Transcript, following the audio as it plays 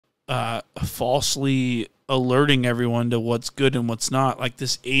falsely alerting everyone to what's good and what's not. Like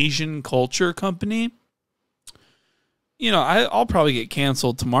this Asian culture company. You know, I'll probably get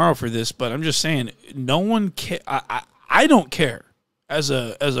canceled tomorrow for this, but I'm just saying, no one I don't care. As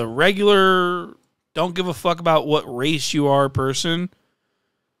a regular, don't give a fuck about what race you are person.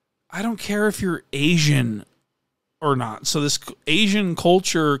 I don't care if you're Asian or not. So this Asian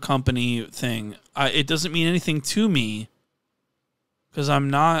culture company thing, it doesn't mean anything to me because I'm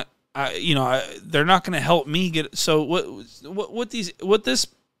not. They're not going to help me get. So what this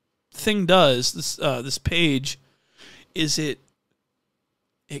thing does, this page, is it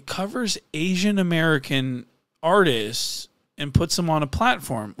covers Asian American artists and puts them on a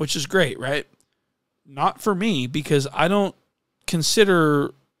platform, which is great, right? Not for me, because I don't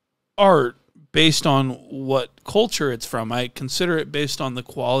consider art based on what culture it's from. I consider it based on the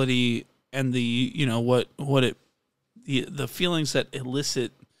quality and the, the feelings that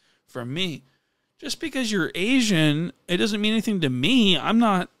elicit from me. Just because you're Asian, it doesn't mean anything to me. I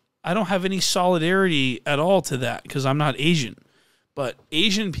don't have any solidarity at all to that because I'm not Asian. But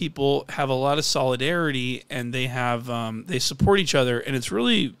Asian people have a lot of solidarity, and they have they support each other, and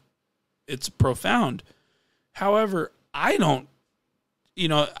it's profound. However, I don't,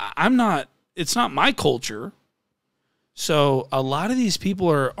 I'm not. It's not my culture. So a lot of these people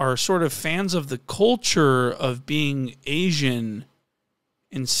are sort of fans of the culture of being Asian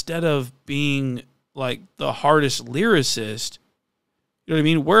instead of being like the hardest lyricist. You know what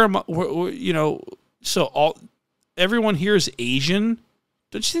I mean? Everyone here is Asian.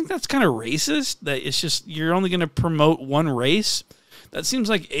 Don't you think that's kind of racist? That it's just you're only going to promote one race? That seems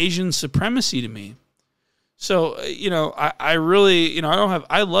like Asian supremacy to me. So, I really,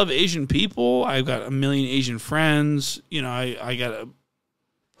 I love Asian people. I've got a million Asian friends. I got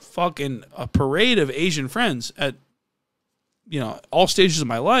a parade of Asian friends at, all stages of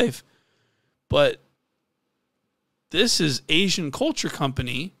my life. But this is Asian Culture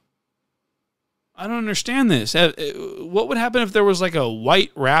Company. I don't understand this. What would happen if there was like a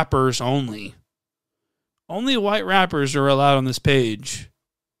white rappers only? Only white rappers are allowed on this page.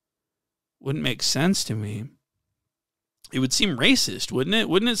 Wouldn't make sense to me. It would seem racist, wouldn't it?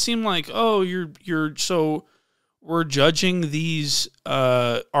 Wouldn't it seem like, oh, so we're judging these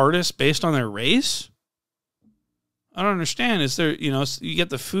artists based on their race? I don't understand. Is there, you get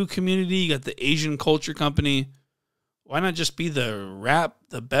the food community, you got the Asian Culture Company. Why not just be the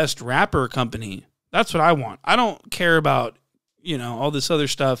best rapper company? That's what I want. I don't care about, all this other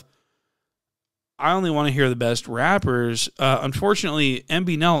stuff. I only want to hear the best rappers. Unfortunately,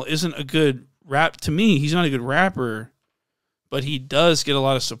 MB Nell isn't a good rap to me. He's not a good rapper, but he does get a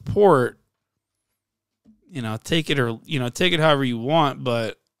lot of support. Take it however you want.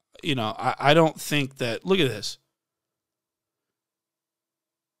 But, I don't think that, look at this.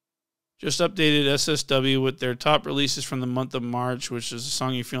 Just updated SSW with their top releases from the month of March, which is the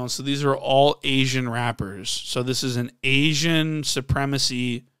song you're feeling. So these are all Asian rappers. So this is an Asian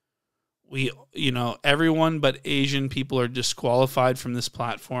supremacy. Everyone but Asian people are disqualified from this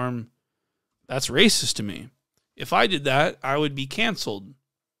platform. That's racist to me. If I did that, I would be canceled.